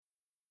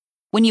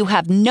When You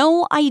Have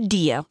No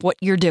Idea What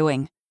You're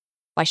Doing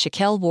by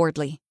Shaquille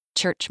Wardley,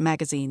 Church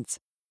Magazines.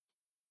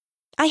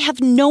 I have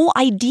no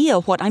idea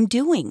what I'm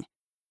doing.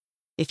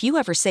 If you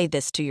ever say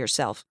this to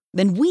yourself,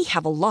 then we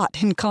have a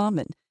lot in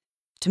common.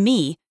 To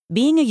me,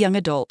 being a young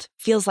adult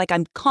feels like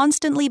I'm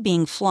constantly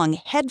being flung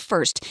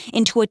headfirst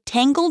into a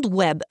tangled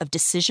web of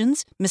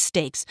decisions,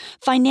 mistakes,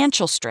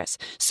 financial stress,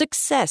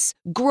 success,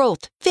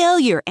 growth,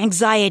 failure,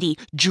 anxiety,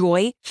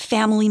 joy,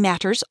 family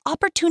matters,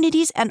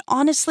 opportunities, and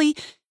honestly,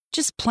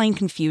 just plain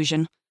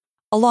confusion,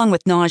 along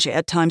with nausea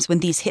at times when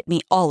these hit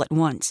me all at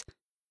once.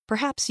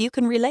 Perhaps you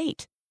can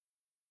relate.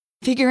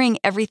 Figuring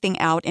everything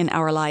out in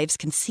our lives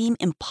can seem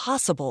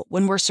impossible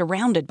when we're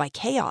surrounded by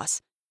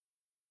chaos.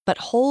 But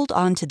hold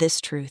on to this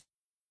truth.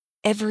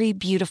 Every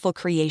beautiful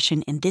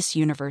creation in this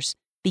universe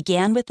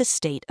began with a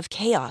state of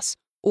chaos,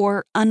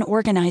 or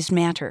unorganized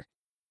matter.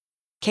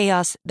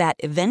 Chaos that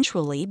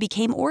eventually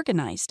became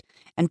organized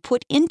and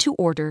put into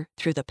order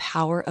through the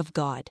power of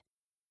God.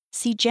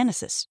 See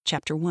Genesis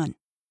chapter 1.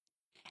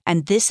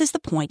 And this is the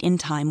point in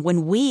time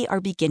when we are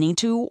beginning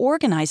to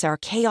organize our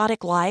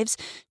chaotic lives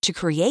to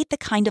create the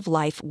kind of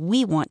life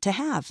we want to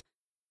have.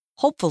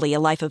 Hopefully a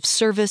life of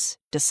service,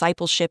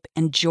 discipleship,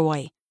 and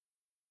joy.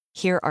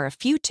 Here are a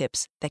few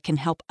tips that can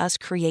help us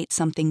create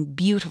something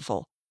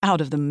beautiful out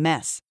of the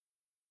mess.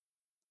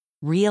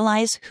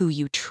 Realize who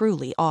you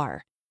truly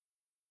are.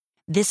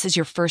 This is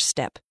your first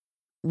step.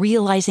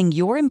 Realizing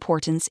your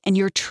importance and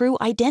your true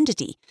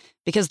identity,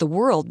 because the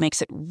world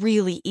makes it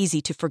really easy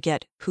to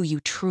forget who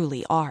you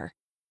truly are.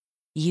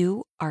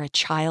 You are a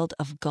child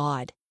of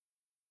God.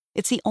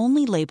 It's the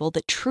only label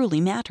that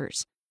truly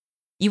matters.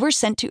 You were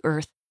sent to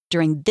earth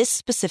during this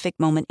specific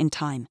moment in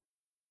time,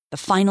 the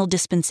final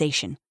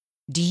dispensation.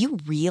 Do you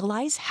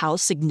realize how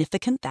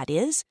significant that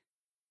is?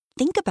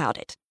 Think about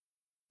it.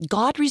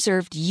 God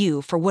reserved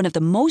you for one of the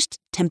most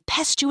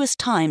tempestuous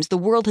times the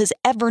world has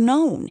ever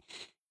known.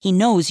 He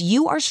knows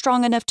you are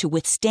strong enough to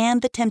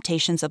withstand the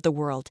temptations of the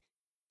world.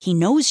 He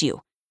knows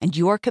you and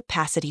your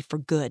capacity for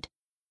good.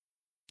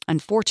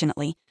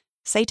 Unfortunately,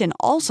 Satan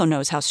also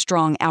knows how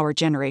strong our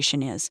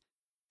generation is,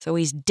 so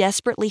he's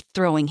desperately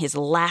throwing his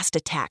last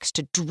attacks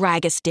to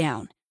drag us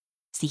down.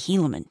 See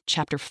Helaman,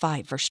 chapter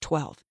 5, verse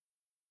 12.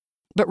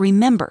 But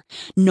remember,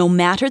 no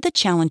matter the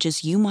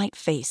challenges you might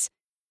face,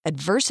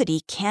 adversity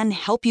can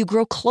help you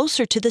grow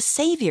closer to the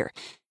Savior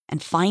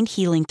and find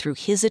healing through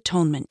His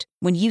atonement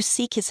when you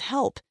seek His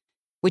help,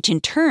 which in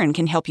turn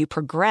can help you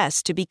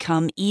progress to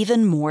become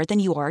even more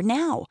than you are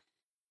now.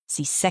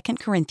 See 2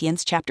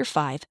 Corinthians chapter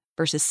 5,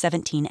 verses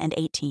 17 and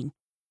 18.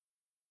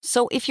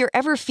 So if you're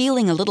ever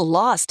feeling a little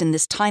lost in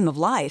this time of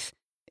life,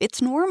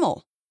 it's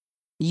normal.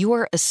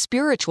 You're a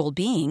spiritual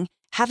being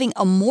having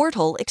a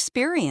mortal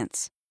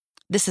experience.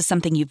 This is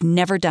something you've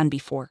never done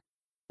before.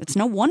 It's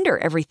no wonder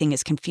everything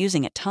is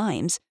confusing at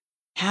times.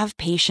 Have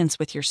patience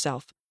with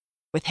yourself.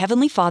 With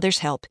Heavenly Father's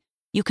help,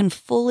 you can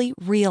fully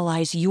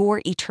realize your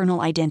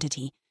eternal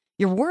identity,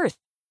 your worth,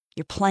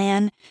 your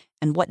plan,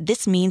 and what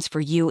this means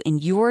for you in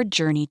your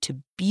journey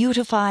to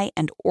beautify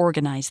and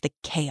organize the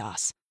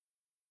chaos.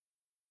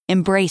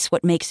 Embrace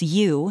what makes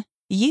you,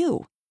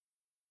 you.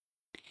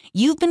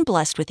 You've been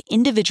blessed with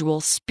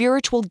individual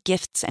spiritual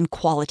gifts and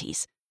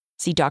qualities.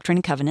 See Doctrine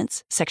and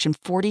Covenants, section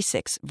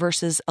 46,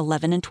 verses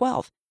 11 and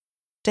 12,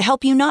 to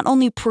help you not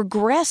only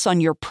progress on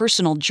your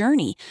personal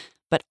journey,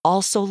 but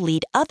also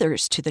lead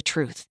others to the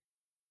truth.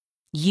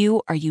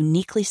 You are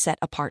uniquely set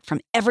apart from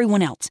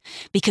everyone else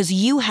because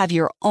you have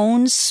your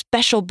own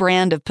special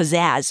brand of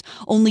pizzazz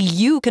only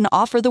you can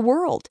offer the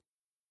world.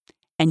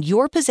 And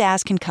your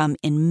pizzazz can come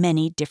in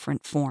many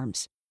different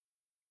forms.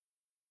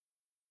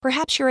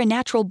 Perhaps you're a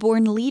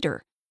natural-born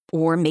leader,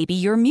 or maybe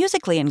you're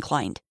musically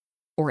inclined,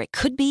 or it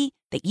could be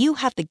that you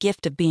have the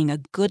gift of being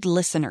a good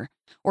listener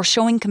or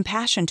showing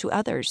compassion to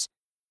others.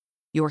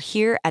 You're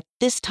here at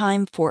this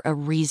time for a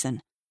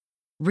reason.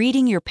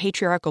 Reading your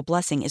patriarchal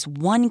blessing is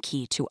one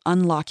key to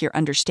unlock your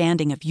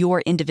understanding of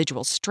your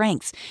individual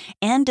strengths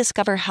and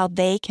discover how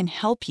they can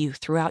help you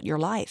throughout your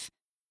life.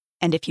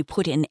 And if you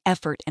put in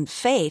effort and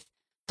faith,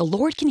 the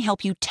Lord can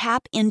help you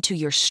tap into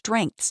your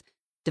strengths,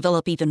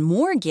 develop even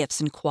more gifts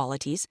and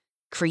qualities,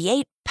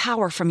 create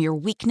power from your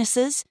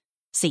weaknesses,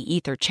 see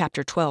Ether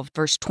chapter 12,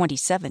 verse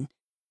 27,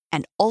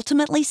 and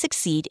ultimately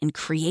succeed in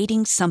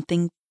creating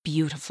something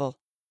beautiful.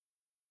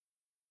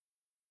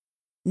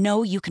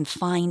 Know you can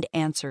find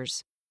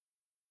answers.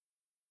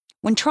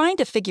 When trying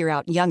to figure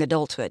out young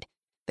adulthood,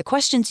 the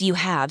questions you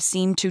have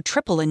seem to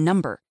triple in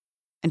number,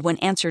 and when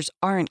answers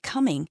aren't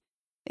coming,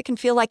 it can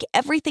feel like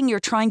everything you're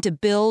trying to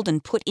build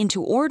and put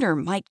into order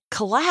might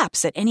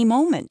collapse at any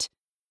moment.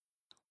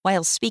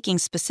 While speaking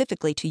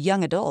specifically to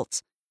young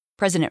adults,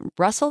 President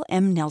Russell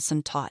M.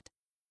 Nelson taught,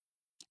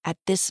 "At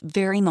this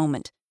very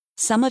moment,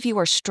 some of you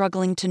are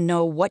struggling to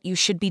know what you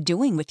should be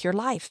doing with your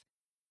life.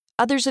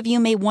 Others of you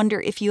may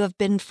wonder if you have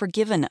been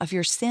forgiven of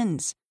your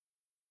sins.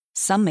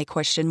 Some may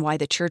question why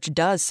the church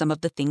does some of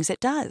the things it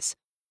does.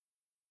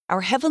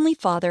 Our Heavenly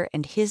Father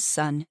and His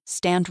Son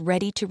stand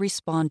ready to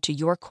respond to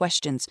your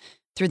questions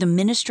through the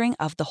ministering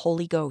of the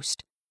Holy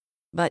Ghost.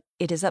 but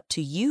it is up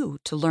to you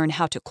to learn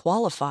how to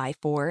qualify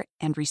for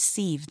and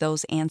receive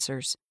those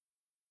answers.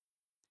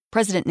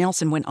 President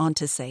Nelson went on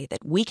to say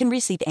that we can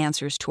receive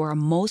answers to our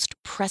most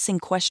pressing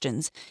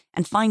questions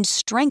and find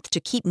strength to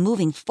keep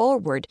moving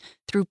forward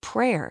through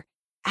prayer,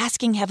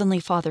 asking Heavenly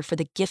Father for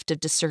the gift of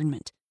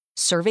discernment,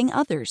 serving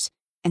others,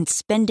 and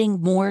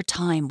spending more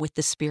time with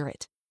the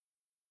Spirit.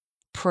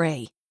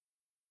 Pray.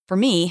 For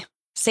me,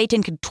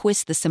 Satan can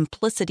twist the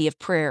simplicity of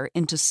prayer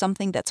into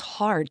something that's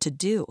hard to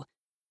do.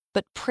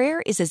 But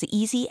prayer is as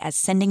easy as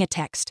sending a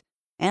text,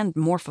 and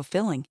more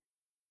fulfilling.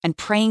 And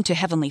praying to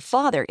Heavenly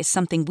Father is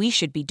something we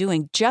should be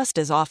doing just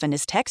as often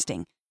as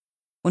texting.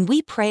 When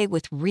we pray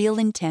with real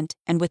intent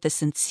and with a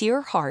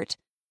sincere heart,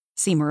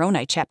 see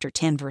Moroni chapter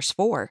 10, verse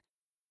 4,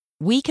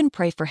 we can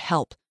pray for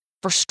help,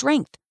 for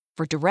strength,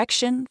 for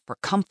direction, for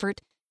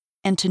comfort,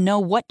 and to know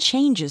what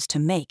changes to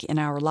make in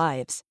our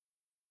lives.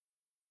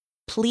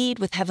 Plead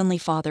with Heavenly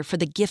Father for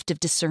the gift of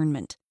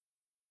discernment.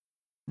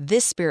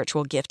 This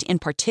spiritual gift in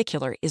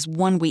particular is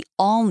one we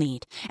all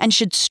need and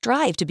should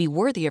strive to be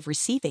worthy of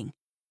receiving.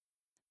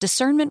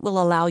 Discernment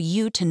will allow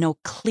you to know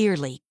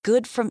clearly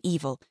good from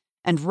evil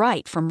and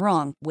right from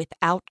wrong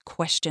without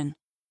question.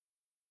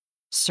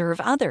 Serve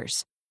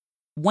others.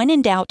 When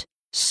in doubt,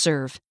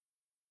 serve.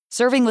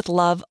 Serving with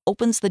love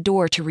opens the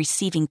door to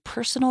receiving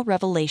personal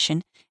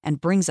revelation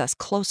and brings us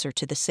closer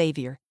to the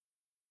Savior.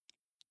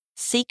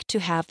 Seek to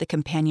have the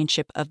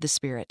companionship of the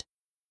Spirit.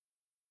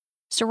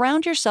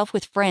 Surround yourself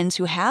with friends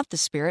who have the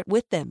Spirit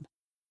with them.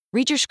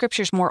 Read your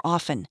scriptures more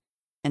often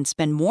and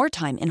spend more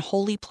time in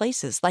holy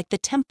places like the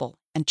temple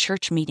and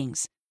church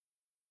meetings.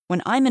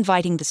 When I'm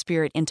inviting the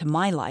Spirit into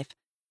my life,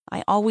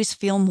 I always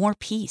feel more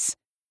peace,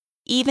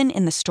 even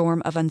in the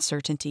storm of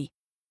uncertainty.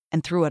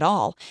 And through it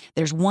all,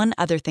 there's one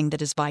other thing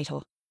that is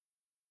vital: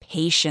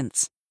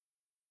 patience.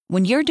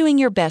 When you're doing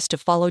your best to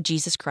follow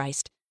Jesus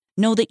Christ,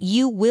 know that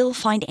you will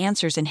find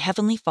answers in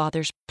Heavenly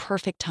Father's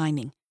perfect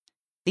timing.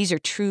 These are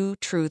true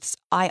truths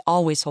I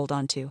always hold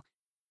on to.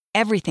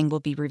 Everything will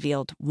be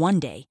revealed one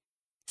day.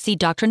 See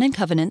Doctrine and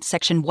Covenants,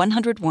 section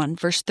 101,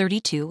 verse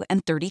 32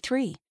 and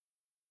 33.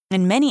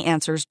 And many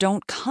answers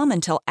don't come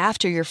until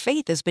after your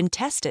faith has been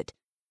tested.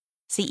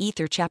 See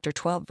Ether, chapter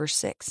 12, verse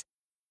 6.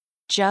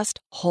 Just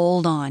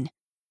hold on.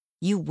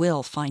 You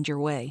will find your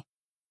way.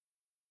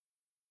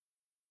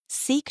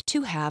 Seek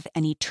to have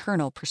an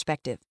eternal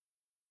perspective.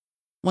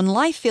 When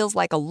life feels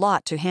like a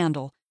lot to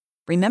handle,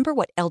 remember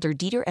what Elder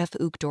Dieter F.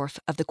 Uchtdorf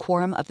of the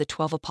Quorum of the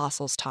 12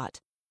 Apostles taught.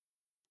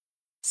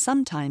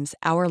 Sometimes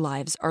our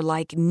lives are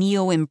like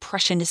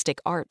neo-impressionistic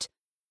art.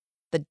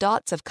 The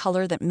dots of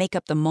color that make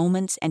up the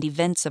moments and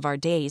events of our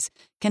days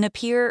can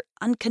appear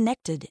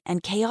unconnected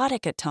and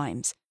chaotic at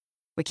times.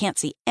 We can't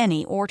see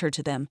any order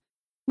to them.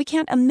 We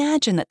can't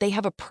imagine that they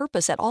have a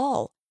purpose at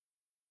all.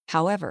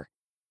 However,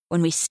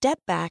 when we step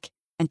back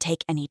and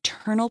take an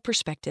eternal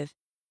perspective,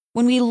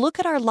 when we look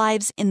at our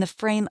lives in the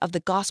frame of the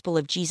gospel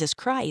of Jesus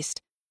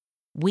Christ,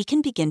 we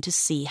can begin to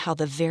see how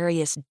the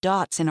various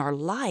dots in our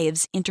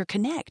lives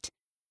interconnect.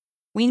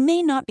 We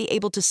may not be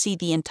able to see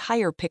the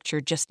entire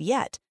picture just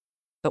yet,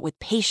 but with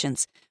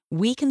patience,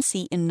 we can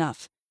see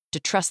enough to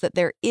trust that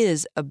there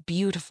is a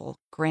beautiful,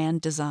 grand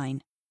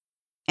design.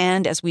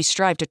 And as we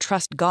strive to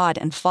trust God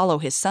and follow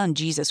His Son,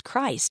 Jesus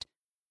Christ,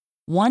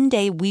 one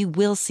day we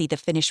will see the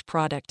finished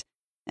product,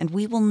 and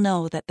we will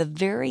know that the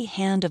very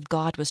hand of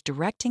God was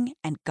directing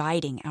and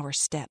guiding our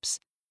steps.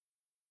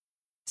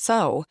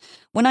 So,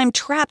 when I'm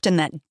trapped in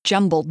that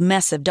jumbled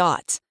mess of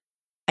dots,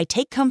 I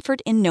take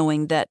comfort in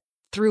knowing that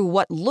through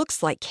what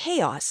looks like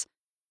chaos,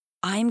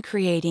 I'm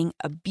creating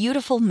a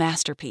beautiful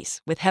masterpiece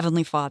with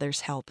Heavenly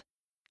Father's help.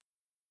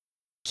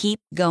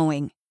 Keep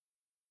going.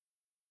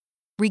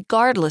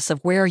 Regardless of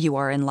where you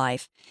are in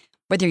life,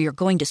 whether you're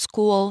going to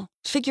school,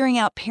 figuring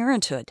out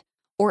parenthood,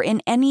 or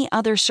in any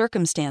other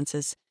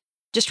circumstances,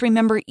 just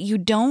remember you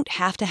don't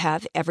have to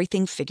have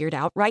everything figured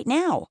out right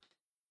now.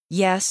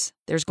 Yes,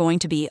 there's going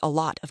to be a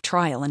lot of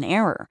trial and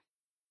error.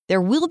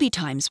 There will be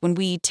times when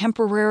we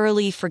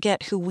temporarily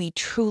forget who we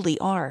truly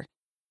are.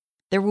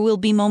 There will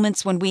be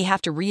moments when we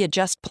have to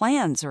readjust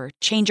plans or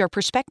change our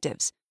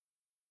perspectives.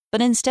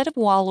 But instead of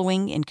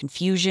wallowing in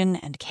confusion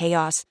and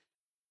chaos,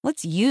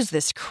 let's use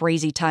this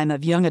crazy time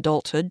of young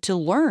adulthood to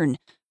learn,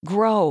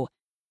 grow,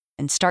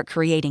 and start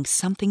creating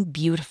something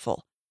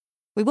beautiful.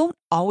 We won't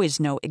always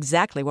know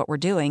exactly what we're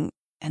doing,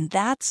 and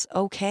that's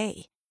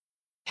okay.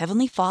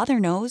 Heavenly Father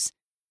knows.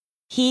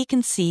 He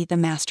can see the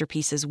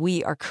masterpieces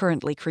we are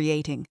currently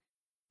creating.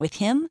 With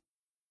Him,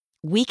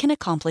 we can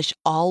accomplish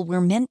all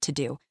we're meant to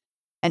do,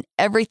 and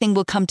everything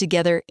will come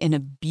together in a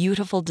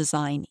beautiful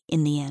design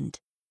in the end.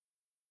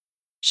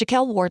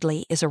 Shaquille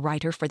Wardley is a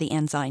writer for the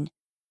Ensign.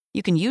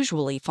 You can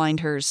usually find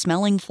her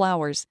smelling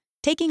flowers,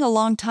 taking a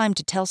long time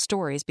to tell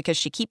stories because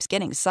she keeps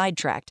getting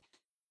sidetracked,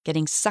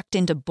 getting sucked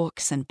into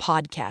books and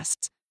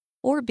podcasts,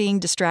 or being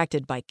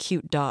distracted by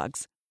cute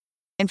dogs.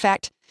 In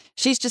fact,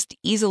 she's just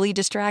easily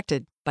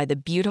distracted by the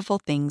beautiful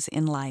things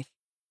in life.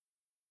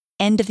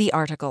 End of the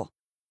article.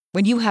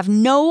 When you have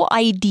no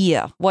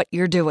idea what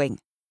you're doing.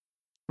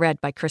 Read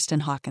by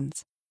Kristen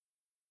Hawkins.